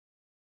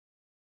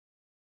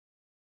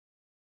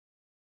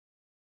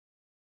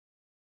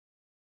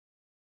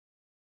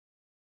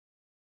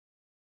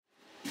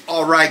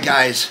Alright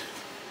guys,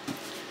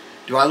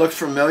 do I look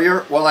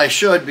familiar? Well, I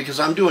should, because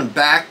I'm doing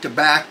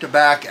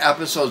back-to-back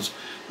episodes,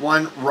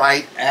 one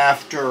right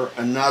after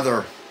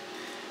another.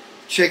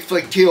 Chick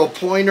Flick Teal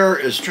Pointer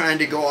is trying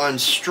to go on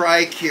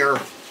strike here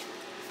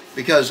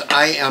because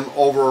I am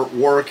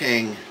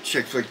overworking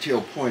Chick Flick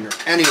Teal Pointer.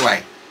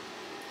 Anyway,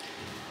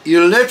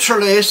 you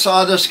literally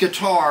saw this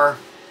guitar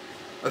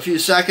a few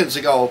seconds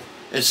ago.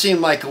 It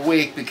seemed like a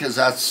week because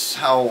that's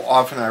how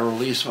often I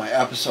release my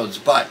episodes,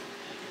 but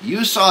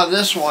you saw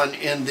this one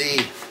in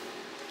the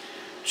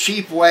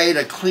cheap way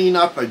to clean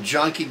up a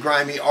junky,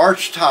 grimy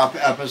archtop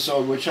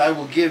episode, which I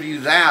will give you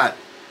that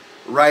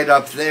right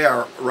up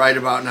there, right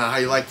about now. How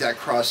you like that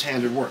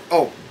cross-handed work?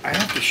 Oh, I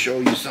have to show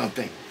you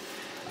something.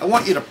 I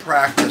want you to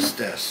practice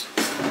this,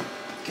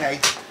 okay?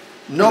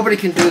 Nobody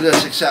can do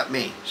this except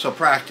me, so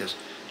practice.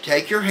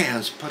 Take your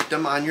hands, put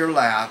them on your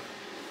lap,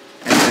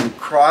 and then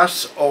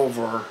cross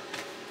over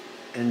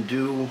and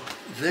do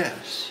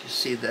this. You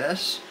see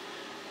this?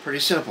 Pretty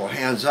simple.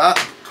 Hands up,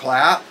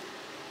 clap,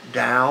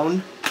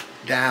 down,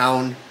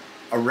 down,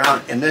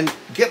 around, and then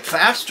get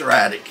faster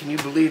at it. Can you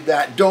believe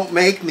that? Don't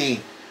make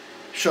me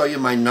show you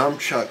my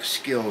nunchuck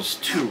skills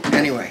too.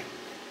 Anyway,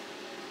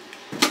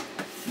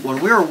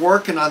 when we were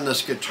working on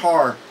this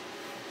guitar,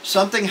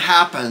 something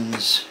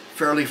happens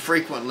fairly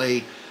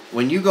frequently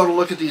when you go to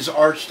look at these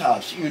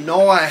archtops. You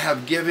know I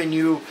have given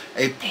you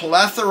a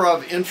plethora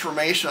of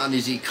information on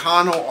these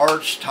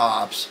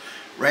econo-archtops,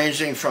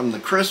 ranging from the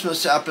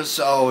Christmas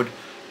episode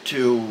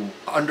to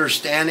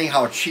understanding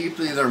how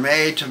cheaply they're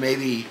made, to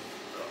maybe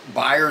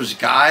buyer's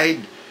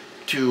guide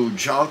to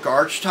junk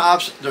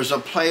archtops. There's a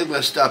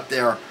playlist up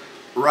there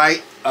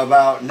right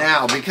about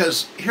now,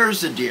 because here's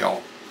the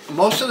deal.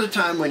 Most of the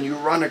time when you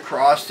run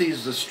across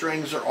these, the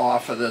strings are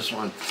off of this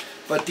one,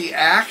 but the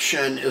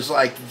action is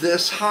like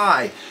this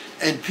high,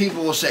 and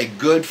people will say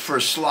good for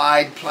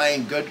slide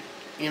playing, good.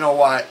 You know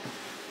what,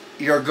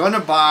 you're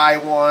gonna buy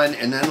one,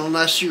 and then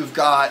unless you've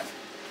got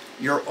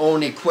your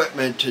own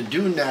equipment to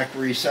do neck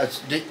resets.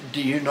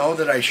 Do you know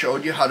that I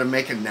showed you how to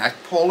make a neck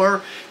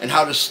puller and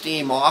how to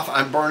steam off?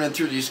 I'm burning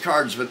through these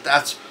cards, but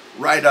that's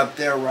right up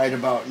there right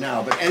about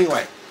now. But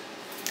anyway,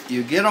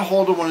 you get a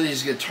hold of one of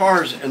these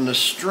guitars and the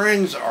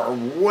strings are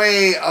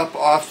way up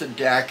off the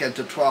deck at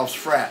the 12th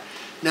fret.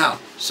 Now,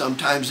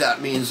 sometimes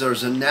that means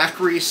there's a neck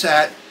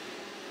reset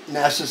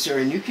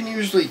necessary, and you can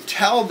usually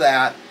tell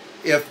that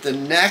if the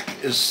neck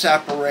is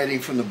separating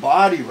from the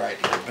body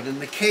right here. But in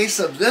the case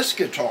of this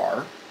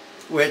guitar,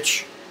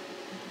 which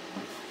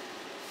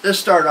this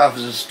started off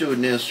as a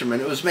student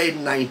instrument. It was made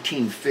in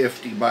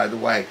 1950, by the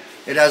way.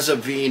 It has a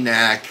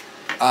V-neck.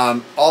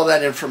 All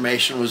that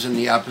information was in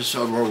the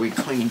episode where we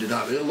cleaned it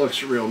up. It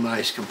looks real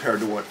nice compared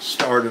to what it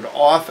started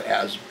off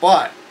as.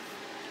 But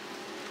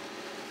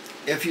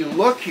if you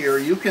look here,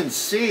 you can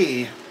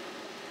see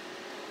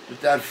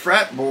that that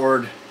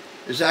fretboard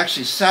is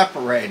actually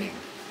separating.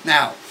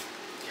 Now,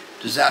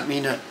 does that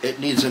mean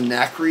it needs a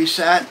neck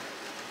reset?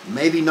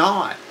 Maybe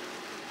not.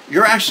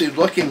 You're actually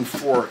looking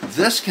for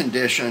this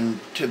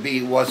condition to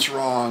be what's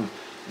wrong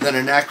than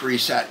a neck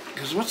reset,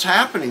 because what's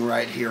happening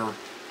right here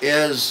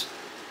is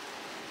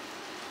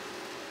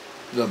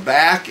the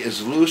back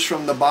is loose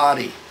from the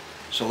body.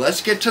 So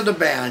let's get to the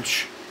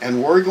bench,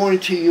 and we're going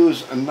to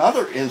use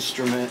another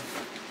instrument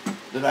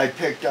that I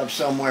picked up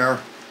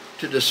somewhere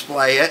to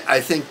display it.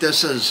 I think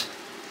this is,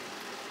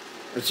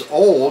 it's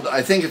old.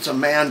 I think it's a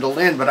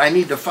mandolin, but I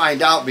need to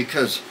find out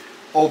because,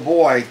 oh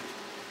boy,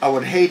 I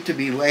would hate to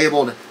be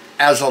labeled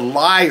as a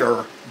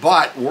liar.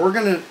 But we're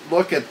going to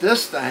look at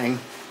this thing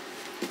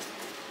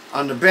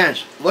on the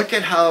bench. Look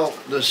at how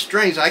the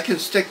strings, I can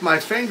stick my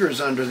fingers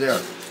under there.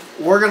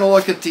 We're going to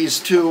look at these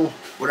two,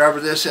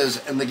 whatever this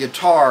is, and the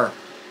guitar,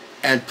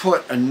 and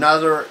put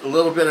another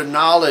little bit of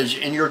knowledge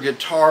in your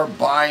guitar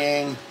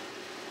buying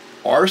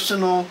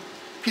arsenal.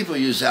 People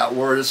use that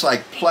word. It's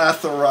like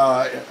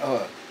plethora,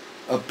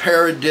 a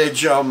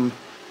paradigm.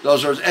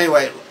 Those words.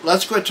 Anyway,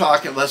 let's quit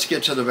talking. Let's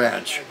get to the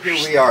bench. Here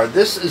we are.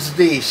 This is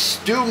the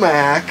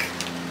StewMac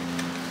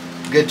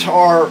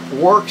guitar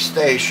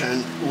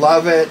workstation.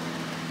 Love it.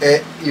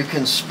 You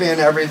can spin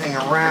everything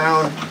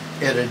around.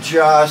 It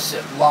adjusts.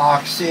 It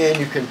locks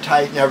in. You can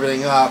tighten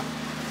everything up.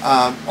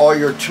 All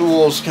your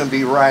tools can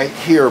be right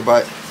here.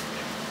 But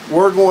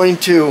we're going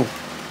to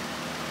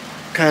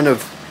kind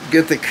of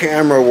get the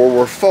camera where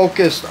we're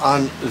focused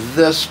on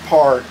this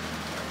part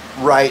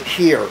right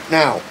here.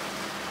 Now,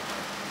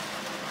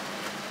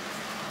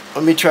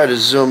 let me try to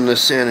zoom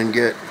this in and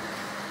get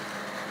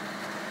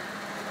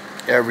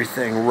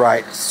everything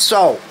right.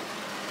 So,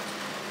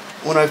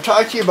 when I've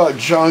talked to you about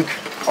junk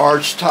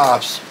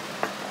archtops,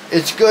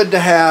 it's good to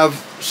have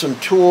some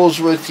tools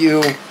with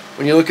you.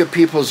 When you look at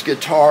people's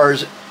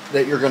guitars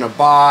that you're going to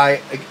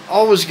buy,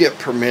 always get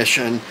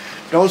permission.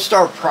 Don't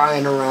start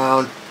prying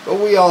around. But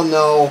we all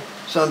know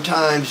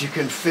sometimes you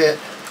can fit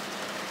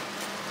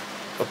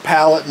a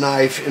palette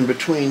knife in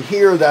between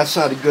here. That's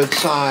not a good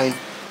sign.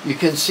 You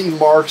can see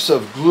marks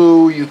of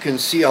glue, you can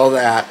see all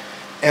that.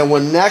 And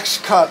when necks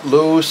cut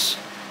loose,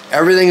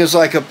 everything is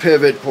like a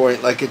pivot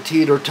point, like a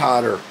Teeter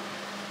Totter.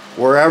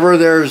 Wherever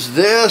there's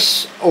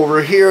this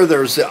over here,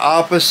 there's the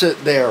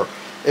opposite there.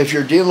 If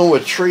you're dealing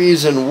with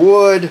trees and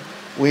wood,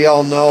 we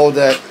all know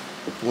that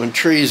when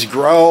trees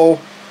grow,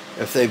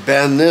 if they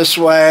bend this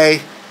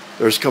way,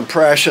 there's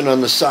compression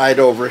on the side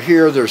over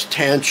here, there's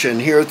tension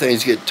here,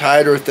 things get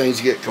tighter,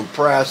 things get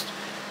compressed.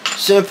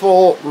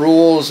 Simple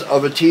rules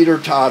of a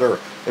teeter-totter.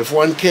 If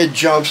one kid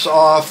jumps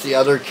off, the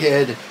other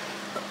kid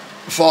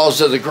falls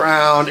to the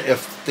ground.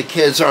 If the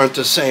kids aren't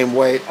the same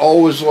weight,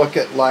 always look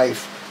at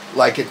life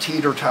like a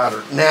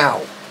teeter-totter.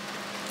 Now,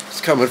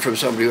 it's coming from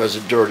somebody who has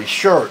a dirty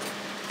shirt.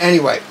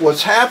 Anyway,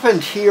 what's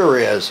happened here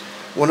is,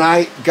 when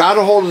I got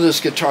a hold of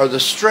this guitar, the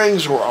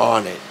strings were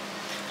on it.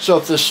 So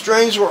if the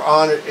strings were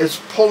on it, it's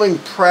pulling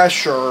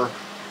pressure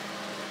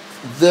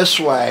this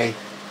way,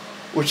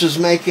 which is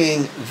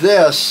making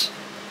this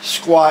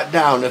squat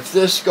down. If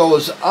this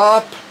goes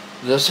up,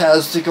 this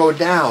has to go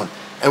down.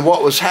 And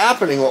what was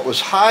happening, what was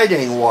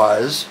hiding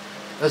was,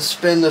 let's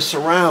spin this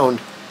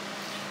around,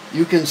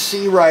 you can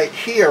see right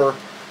here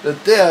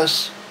that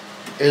this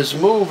is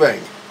moving.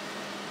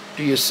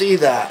 Do you see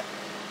that?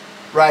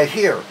 Right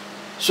here.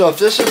 So if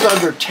this is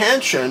under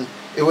tension,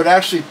 it would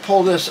actually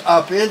pull this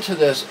up into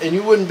this, and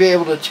you wouldn't be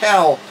able to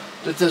tell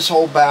that this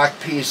whole back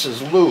piece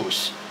is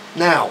loose.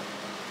 Now,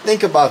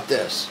 think about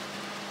this.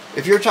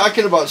 If you're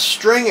talking about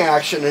string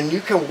action and you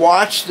can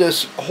watch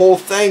this whole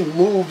thing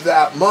move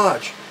that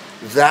much,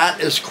 that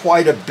is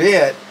quite a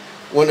bit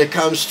when it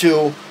comes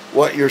to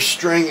what your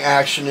string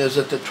action is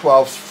at the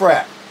 12th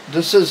fret.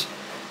 This is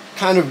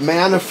kind of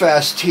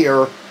manifest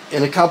here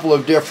in a couple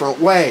of different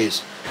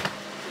ways.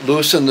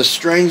 Loosen the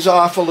strings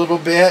off a little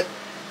bit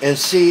and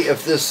see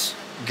if this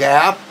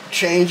gap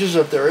changes.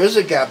 If there is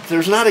a gap,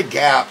 there's not a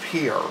gap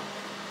here.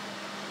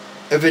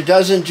 If it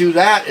doesn't do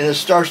that and it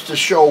starts to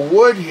show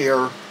wood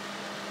here,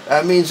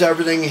 that means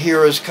everything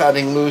here is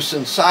cutting loose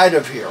inside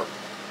of here.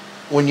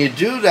 When you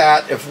do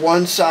that, if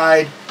one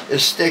side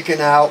is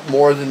sticking out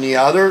more than the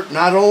other,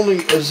 not only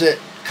is it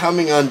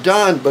coming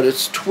undone, but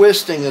it's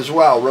twisting as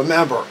well.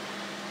 Remember,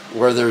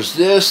 where there's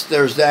this,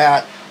 there's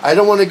that. I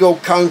don't want to go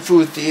Kung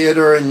Fu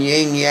Theater and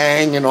yin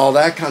yang and all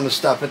that kind of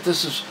stuff, but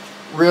this is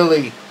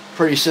really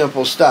pretty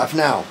simple stuff.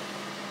 Now,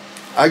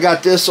 I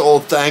got this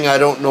old thing, I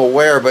don't know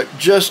where, but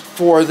just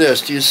for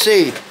this, do you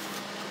see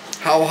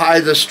how high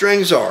the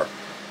strings are?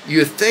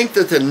 You think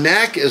that the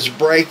neck is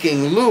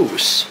breaking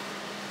loose.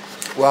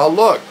 Well,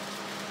 look,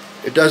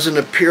 it doesn't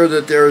appear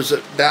that there's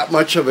that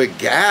much of a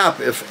gap,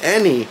 if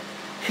any,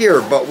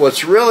 here. But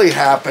what's really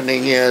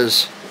happening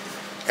is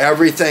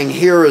everything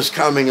here is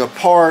coming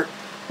apart,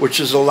 which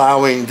is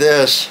allowing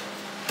this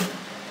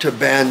to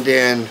bend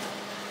in.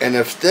 And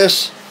if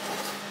this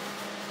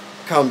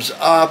comes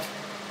up,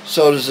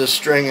 so does the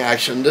string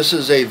action. This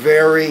is a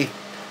very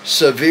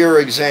severe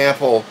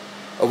example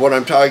of what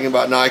I'm talking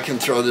about. Now I can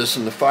throw this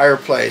in the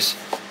fireplace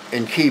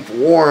and keep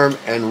warm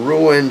and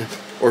ruin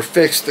or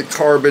fix the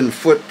carbon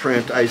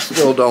footprint. I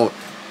still don't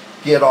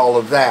get all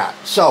of that.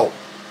 So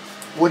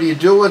what do you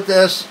do with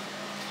this?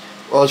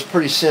 Well, it's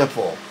pretty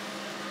simple.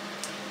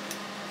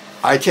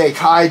 I take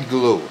hide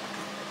glue.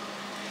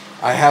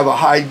 I have a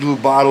hide glue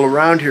bottle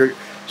around here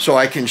so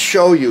I can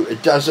show you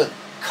it doesn't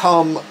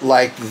come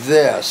like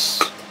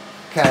this.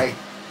 Okay,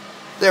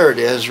 there it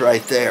is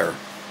right there.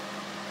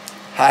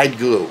 Hide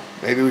glue.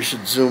 Maybe we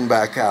should zoom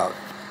back out.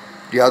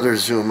 The other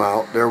zoom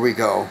out. There we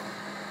go.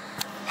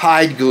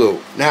 Hide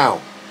glue.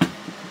 Now,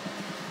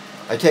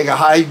 I take a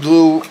hide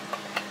glue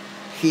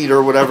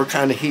heater, whatever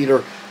kind of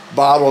heater,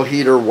 bottle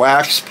heater,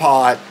 wax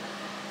pot,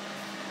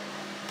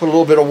 put a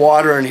little bit of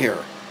water in here.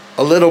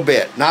 A little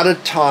bit, not a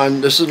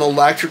ton. This is an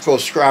electrical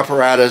scrap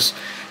apparatus.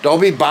 Don't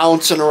be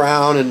bouncing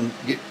around and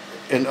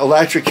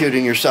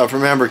electrocuting yourself.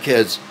 Remember,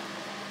 kids,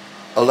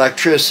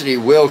 electricity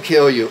will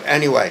kill you.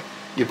 Anyway,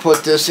 you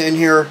put this in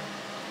here,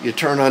 you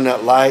turn on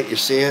that light, you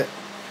see it,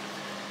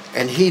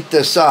 and heat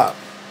this up.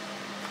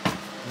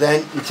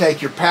 Then you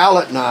take your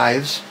palette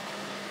knives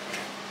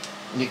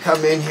and you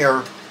come in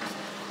here.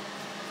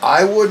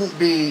 I wouldn't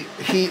be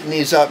heating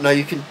these up. Now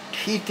you can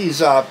heat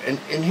these up, and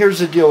here's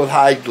the deal with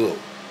hide glue.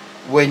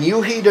 When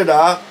you heat it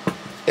up,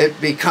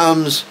 it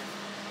becomes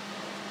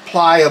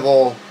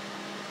pliable,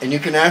 and you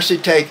can actually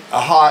take a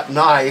hot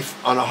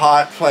knife on a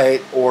hot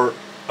plate or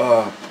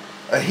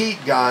a heat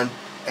gun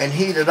and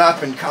heat it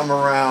up and come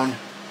around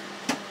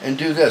and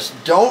do this.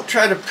 Don't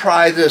try to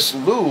pry this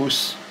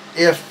loose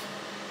if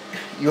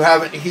you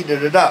haven't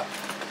heated it up,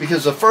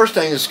 because the first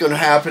thing that's going to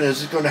happen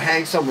is it's going to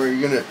hang somewhere.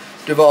 You're going to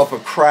develop a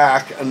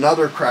crack,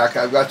 another crack.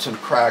 I've got some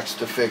cracks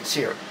to fix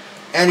here.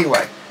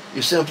 Anyway,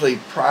 you simply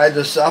pry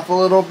this up a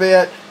little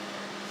bit.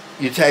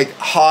 You take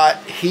hot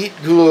heat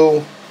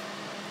glue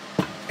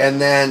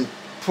and then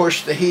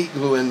push the heat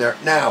glue in there.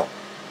 Now,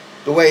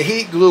 the way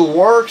heat glue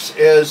works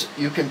is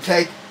you can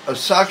take a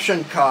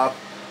suction cup.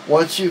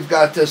 Once you've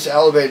got this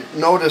elevated,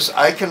 notice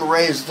I can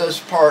raise this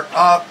part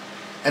up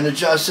and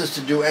adjust this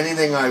to do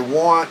anything I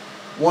want.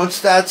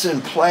 Once that's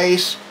in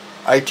place,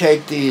 I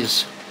take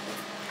these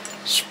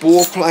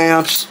spool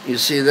clamps. You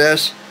see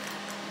this?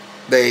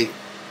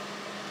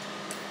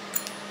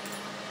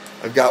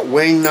 I've got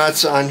wing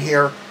nuts on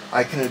here.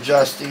 I can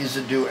adjust these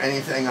to do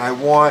anything I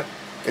want.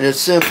 And it's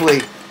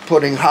simply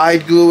putting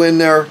hide glue in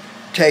there,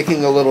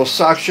 taking a little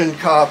suction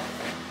cup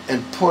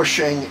and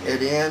pushing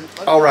it in.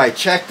 Alright,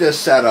 check this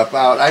setup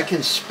out. I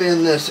can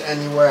spin this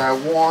any way I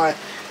want,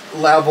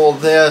 level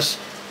this,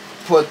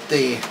 put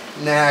the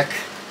neck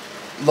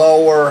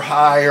lower,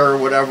 higher,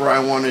 whatever I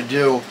want to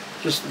do.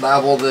 Just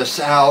level this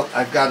out.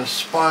 I've got a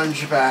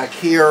sponge back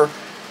here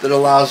that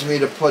allows me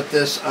to put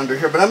this under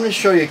here. But I'm going to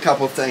show you a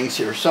couple things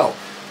here. So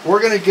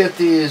we're going to get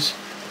these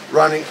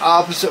running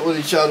opposite with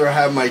each other. I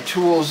have my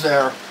tools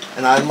there,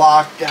 and I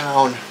lock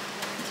down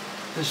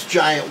this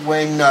giant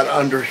wing nut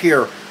under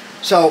here.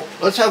 So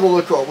let's have a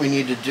look at what we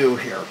need to do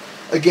here.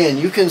 Again,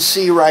 you can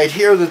see right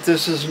here that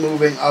this is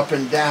moving up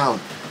and down.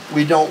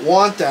 We don't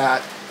want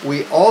that.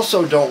 We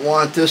also don't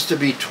want this to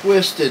be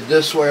twisted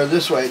this way or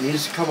this way. It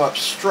needs to come up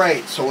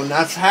straight. So when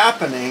that's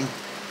happening,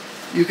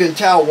 you can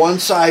tell one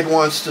side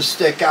wants to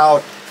stick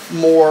out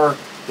more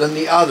than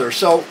the other.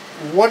 So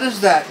what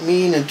does that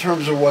mean in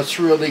terms of what's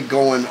really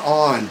going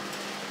on?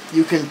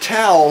 You can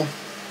tell,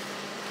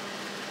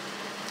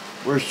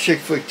 where's Chick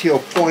Flick Teal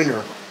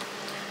Pointer,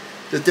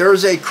 that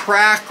there's a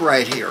crack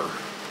right here.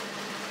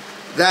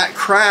 That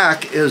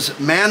crack is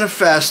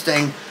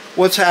manifesting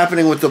what's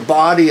happening with the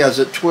body as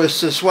it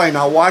twists this way.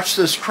 Now watch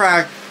this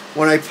crack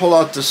when I pull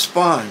out the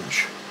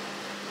sponge.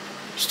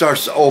 It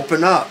starts to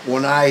open up.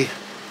 When I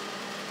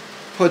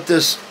put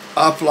this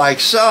up like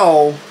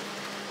so,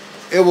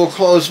 it will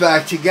close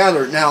back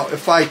together. Now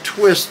if I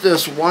twist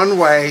this one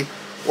way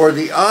or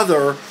the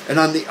other, and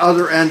on the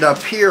other end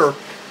up here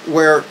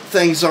where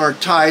things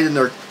aren't tight and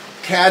they're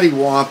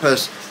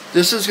cattywampus,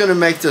 this is going to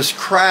make this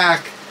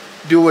crack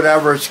do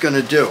whatever it's going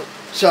to do.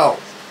 So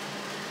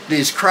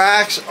these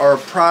cracks are a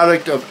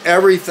product of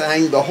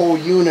everything, the whole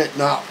unit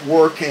not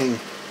working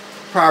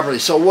properly.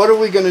 So what are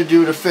we going to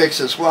do to fix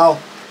this? Well,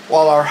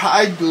 while our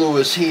hide glue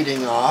is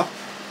heating up,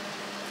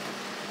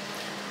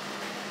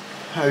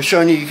 I was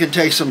showing you can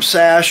take some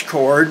sash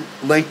cord,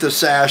 link the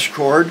sash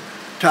cord,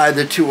 tie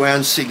the two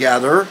ends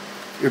together.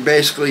 You're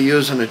basically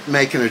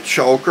making a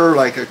choker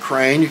like a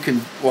crane. You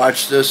can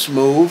watch this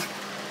move.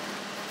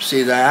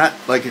 See that?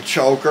 Like a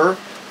choker.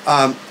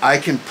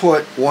 I can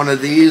put one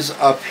of these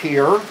up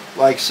here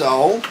like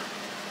so.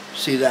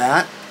 See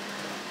that?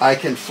 I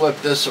can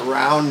flip this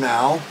around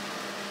now.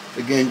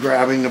 Again,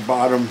 grabbing the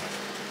bottom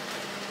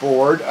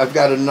board. I've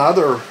got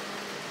another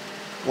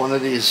one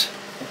of these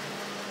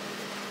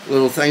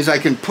little things. I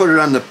can put it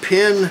on the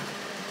pin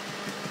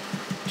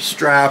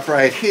strap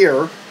right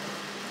here.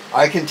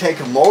 I can take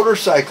a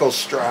motorcycle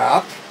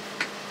strap.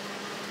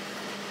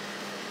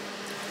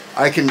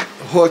 I can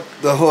hook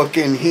the hook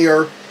in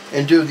here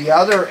and do the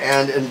other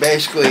end and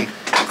basically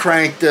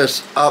crank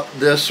this up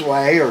this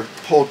way or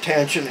pull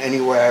tension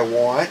any way I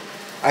want.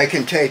 I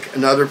can take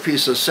another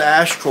piece of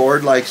sash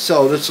cord like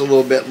so, that's a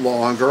little bit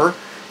longer.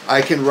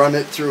 I can run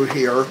it through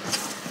here,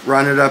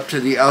 run it up to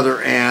the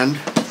other end,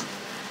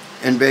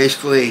 and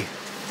basically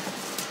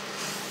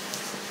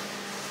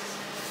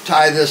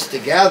tie this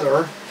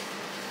together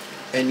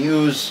and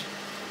use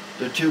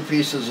the two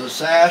pieces of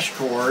sash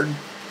cord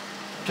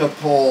to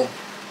pull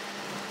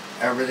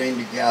everything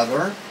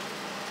together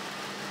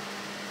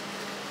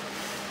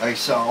like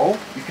so.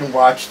 You can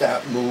watch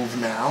that move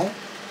now.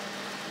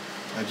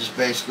 I just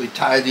basically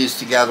tie these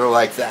together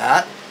like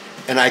that,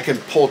 and I can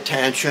pull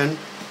tension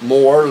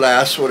more or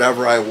less,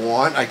 whatever I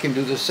want. I can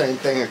do the same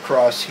thing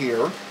across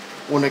here.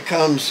 When it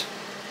comes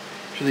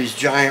to these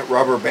giant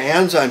rubber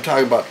bands I'm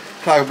talking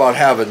about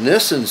having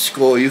this in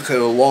school, you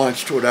could have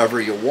launched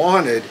whatever you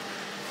wanted.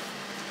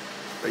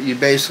 But you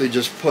basically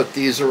just put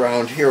these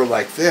around here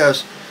like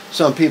this.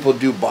 Some people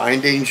do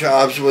binding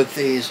jobs with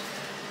these,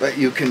 but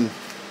you can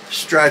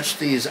stretch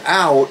these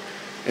out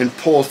and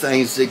pull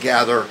things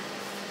together.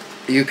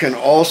 You can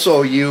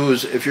also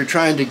use, if you're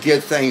trying to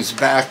get things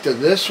back to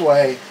this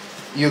way,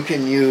 you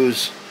can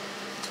use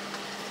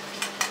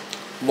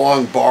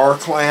long bar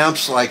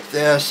clamps like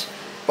this,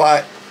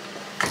 but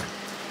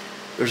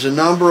there's a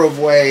number of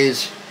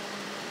ways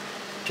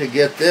to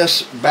get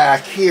this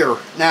back here.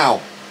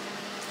 Now,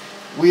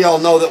 we all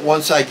know that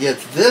once I get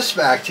this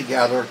back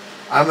together,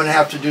 I'm going to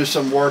have to do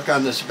some work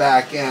on this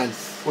back end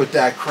with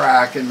that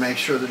crack and make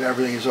sure that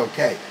everything is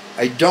okay.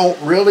 I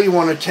don't really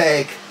want to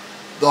take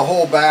the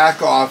whole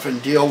back off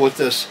and deal with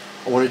this.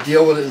 I want to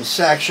deal with it in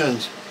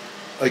sections.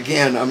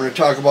 Again, I'm going to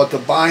talk about the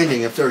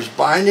binding. If there's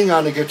binding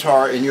on a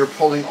guitar and you're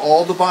pulling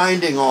all the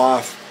binding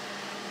off,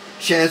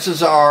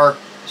 chances are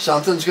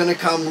something's going to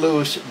come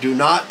loose. Do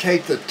not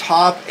take the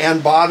top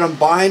and bottom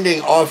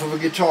binding off of a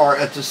guitar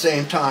at the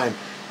same time.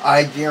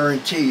 I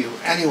guarantee you.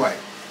 Anyway,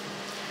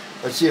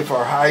 let's see if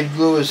our hide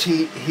glue is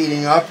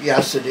heating up.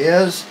 Yes, it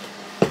is.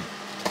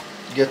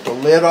 Get the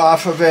lid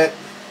off of it.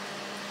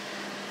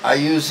 I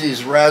use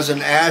these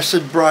resin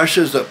acid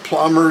brushes that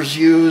plumbers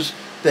use.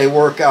 They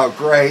work out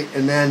great.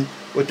 And then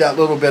with that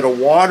little bit of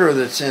water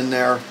that's in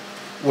there,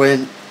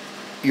 when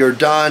you're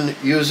done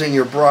using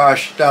your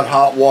brush, that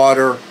hot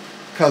water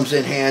comes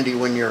in handy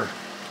when you're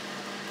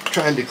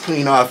trying to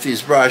clean off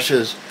these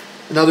brushes.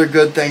 Another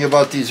good thing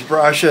about these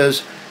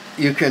brushes,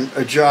 you can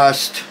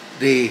adjust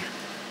the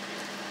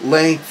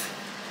length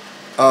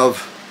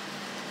of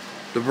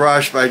the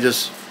brush by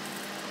just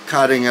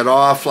cutting it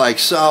off like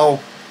so.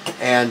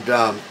 And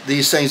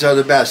these things are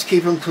the best.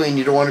 Keep them clean.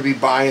 You don't want to be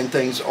buying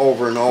things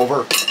over and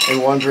over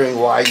and wondering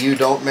why you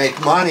don't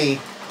make money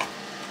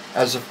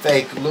as a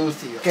fake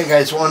luthier. Okay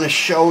guys, I want to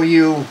show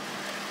you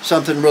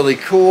something really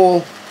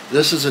cool.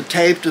 This is a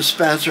tape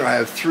dispenser. I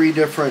have 3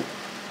 different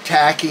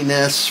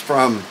tackiness,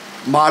 from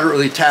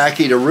moderately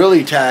tacky to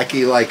really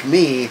tacky like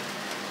me.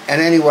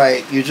 And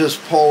anyway, you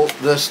just pull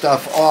this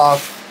stuff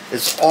off.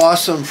 It's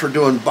awesome for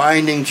doing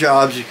binding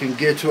jobs. You can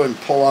get to it and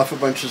pull off a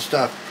bunch of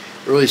stuff.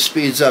 It really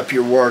speeds up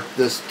your work.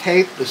 This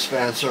tape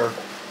dispenser,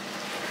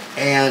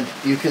 and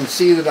you can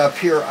see that up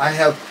here I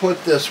have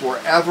put this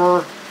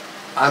wherever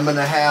I'm going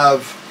to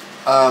have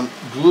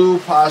glue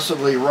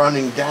possibly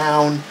running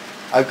down.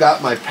 I've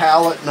got my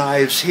palette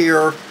knives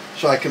here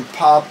so I can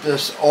pop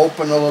this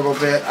open a little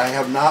bit. I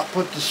have not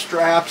put the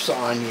straps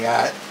on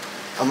yet.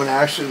 I'm going to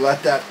actually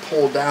let that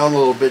pull down a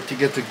little bit to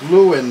get the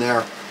glue in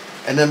there.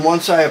 And then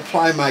once I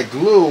apply my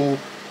glue,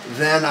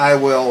 then I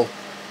will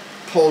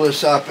pull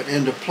this up and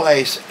into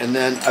place, and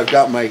then I've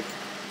got my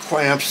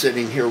clamp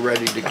sitting here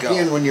ready to go.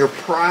 Again, when you're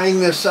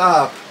prying this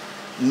up,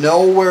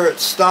 know where it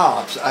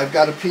stops. I've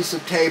got a piece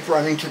of tape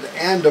running to the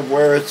end of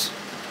where it's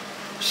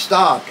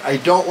stopped. I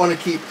don't want to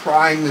keep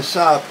prying this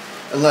up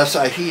unless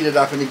I heat it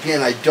up, and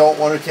again, I don't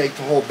want to take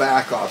the whole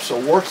back off. So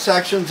work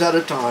sections at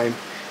a time.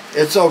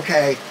 It's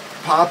okay.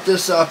 Pop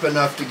this up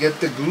enough to get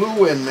the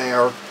glue in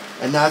there,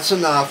 and that's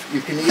enough.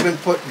 You can even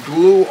put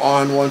glue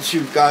on once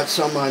you've got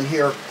some on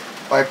here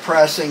by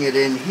pressing it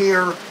in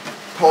here,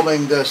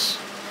 pulling this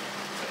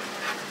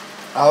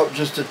out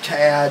just a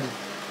tad,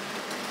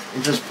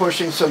 and just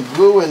pushing some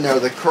glue in there.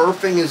 The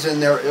kerfing is in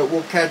there. It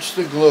will catch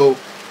the glue.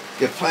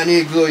 Get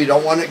plenty of glue. You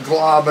don't want it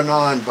globbing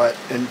on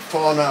and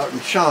falling out in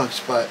chunks,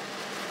 but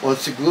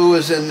once the glue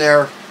is in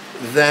there,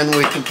 then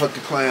we can put the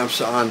clamps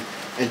on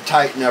and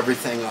tighten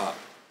everything up.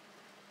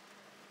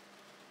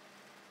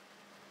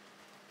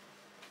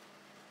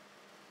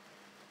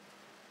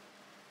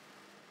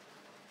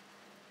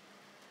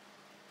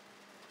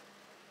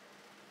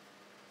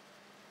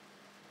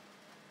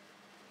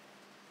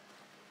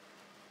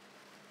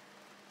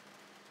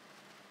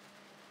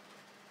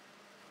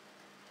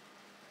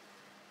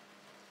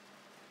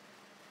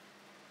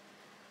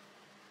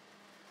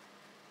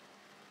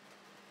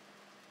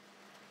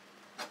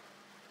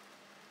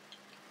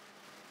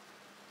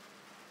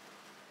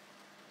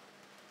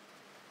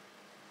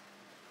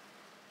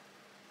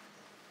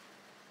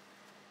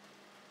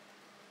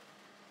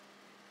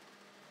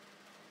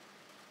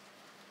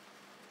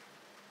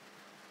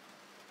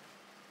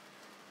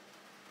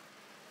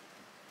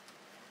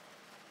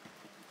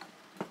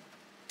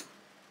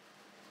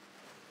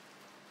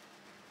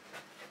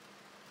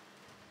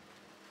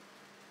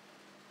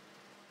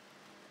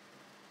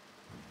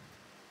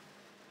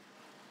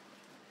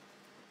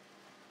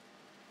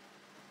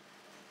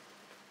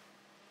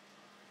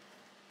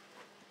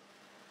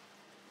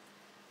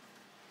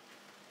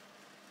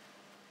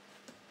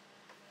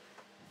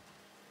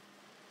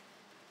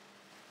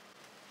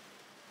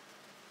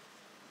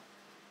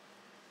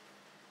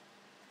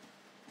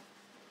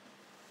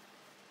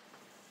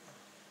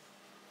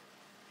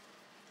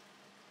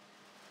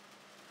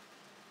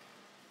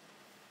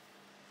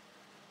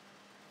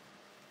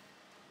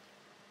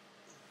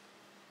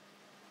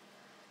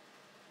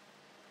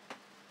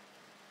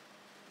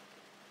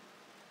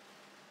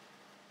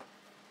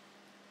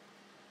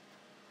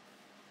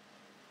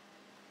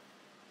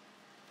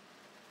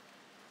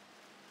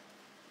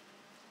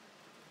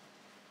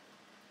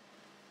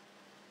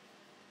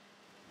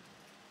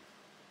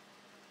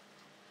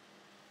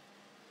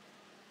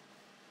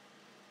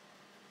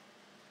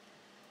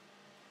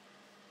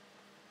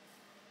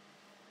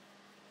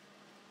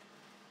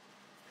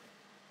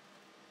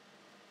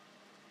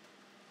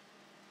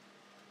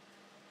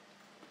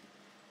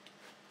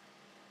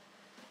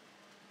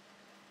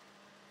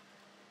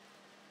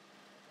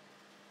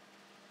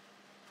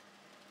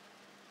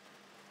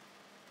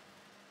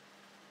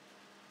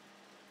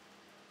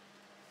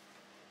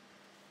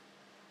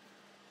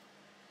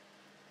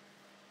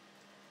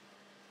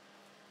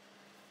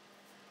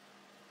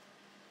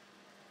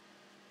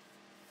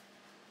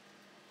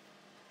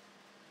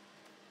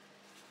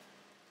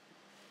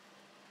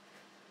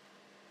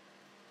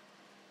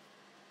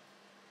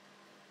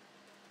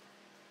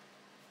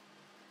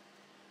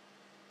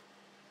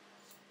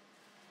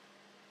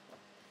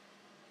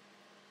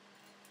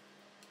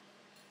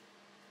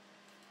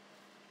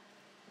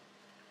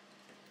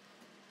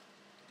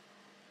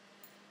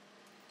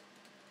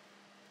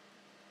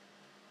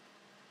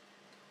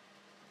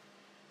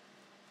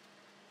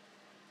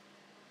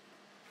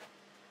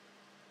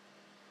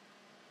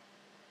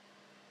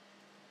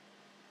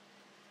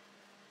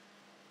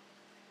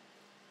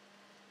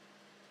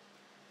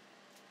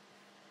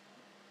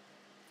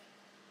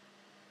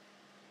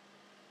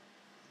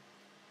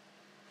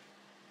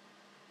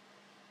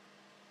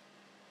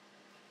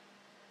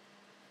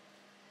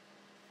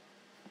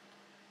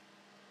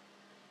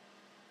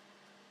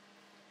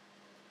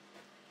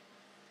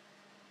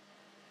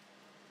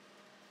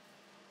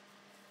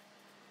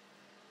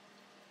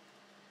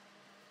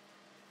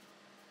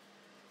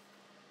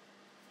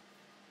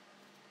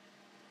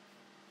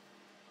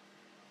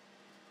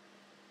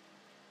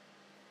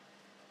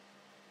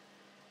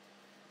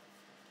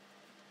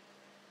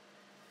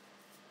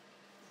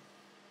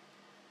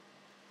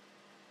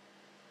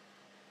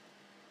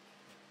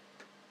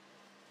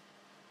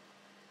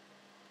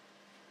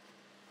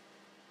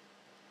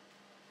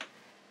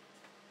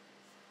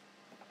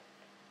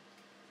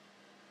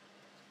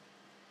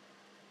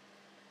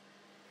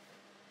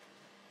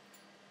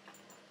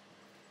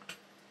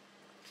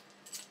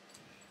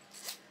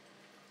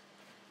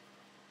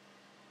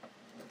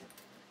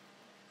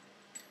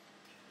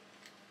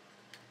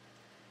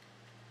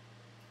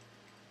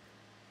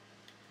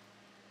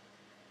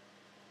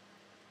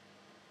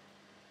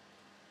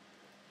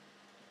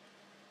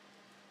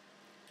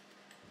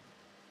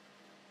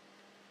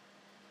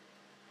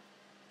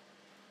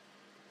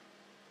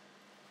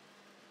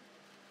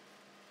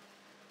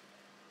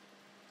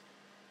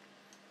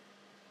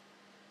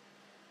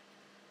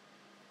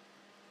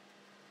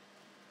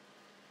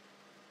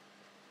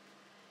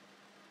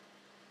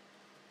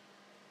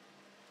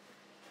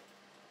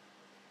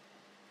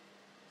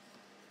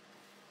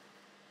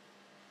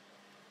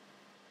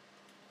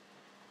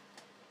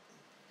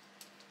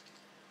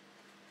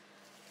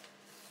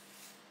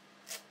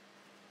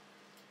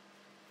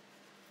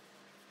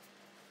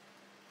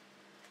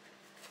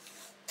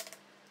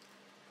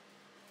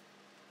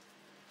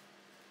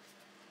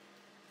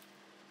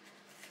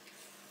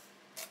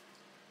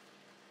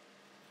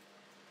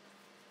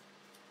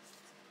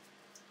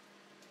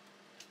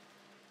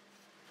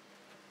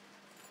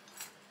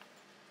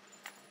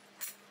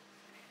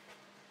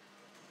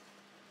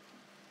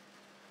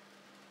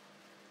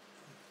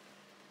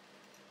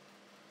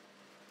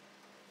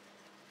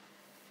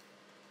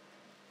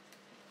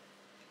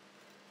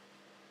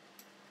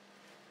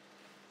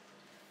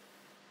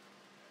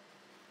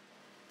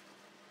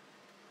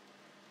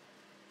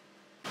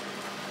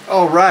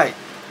 All right,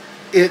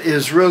 it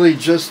is really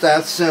just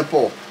that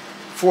simple.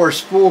 4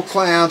 spool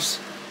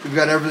clamps, we've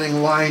got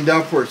everything lined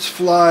up where it's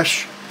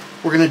flush.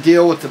 We're going to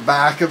deal with the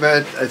back of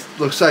it. It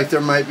looks like there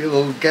might be a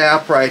little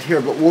gap right here,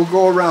 but we'll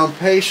go around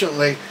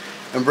patiently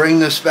and bring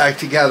this back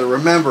together.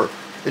 Remember,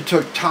 it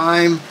took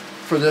time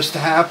for this to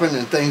happen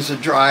and things to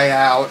dry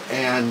out,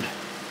 and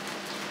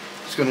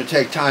it's going to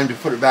take time to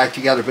put it back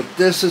together. But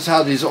this is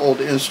how these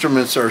old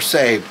instruments are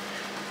saved.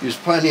 Use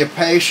plenty of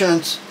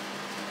patience.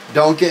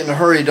 Don't get in a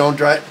hurry. Don't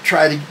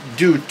try to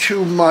do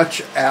too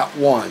much at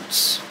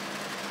once.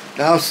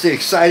 Now it's the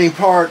exciting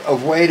part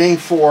of waiting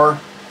for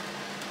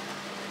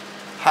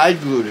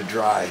hide glue to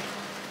dry.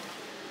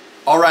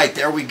 All right,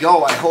 there we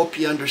go. I hope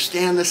you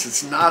understand this.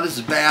 It's not as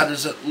bad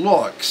as it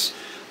looks.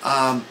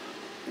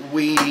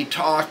 We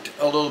talked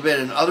a little bit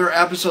in other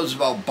episodes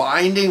about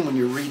binding. When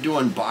you're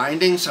redoing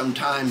binding,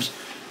 sometimes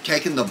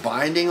taking the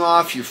binding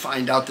off, you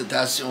find out that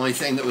that's the only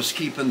thing that was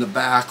keeping the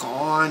back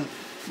on.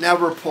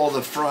 Never pull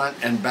the front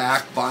and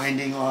back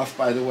binding off,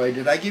 by the way.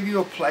 Did I give you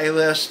a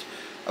playlist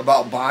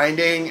about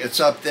binding? It's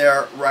up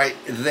there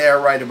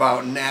right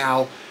about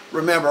now.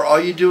 Remember, all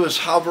you do is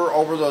hover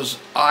over those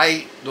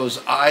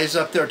eyes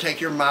up there. Take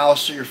your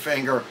mouse or your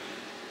finger.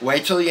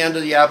 Wait till the end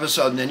of the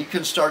episode, and then you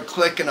can start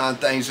clicking on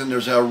things, and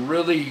there's a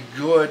really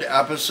good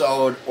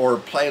episode or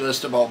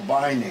playlist about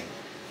binding.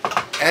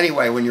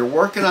 Anyway, when you're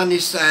working on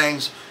these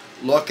things,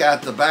 look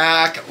at the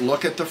back,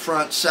 look at the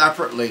front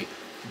separately.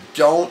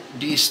 Don't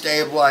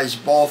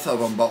destabilize both of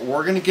them, but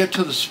we're going to get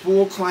to the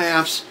spool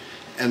clamps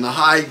and the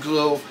hide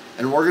glue,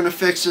 and we're going to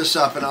fix this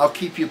up, and I'll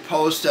keep you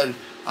posted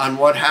on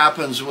what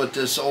happens with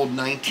this old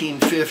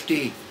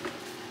 1950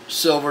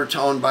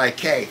 Silvertone by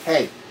K.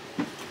 Hey,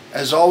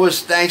 as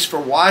always, thanks for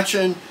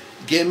watching.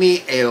 Give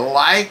me a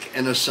like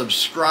and a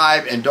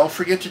subscribe, and don't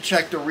forget to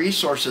check the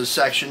resources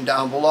section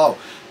down below.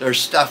 There's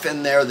stuff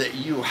in there that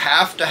you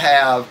have to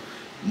have,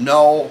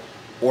 know,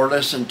 or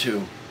listen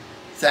to.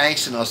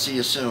 Thanks, and I'll see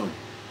you soon.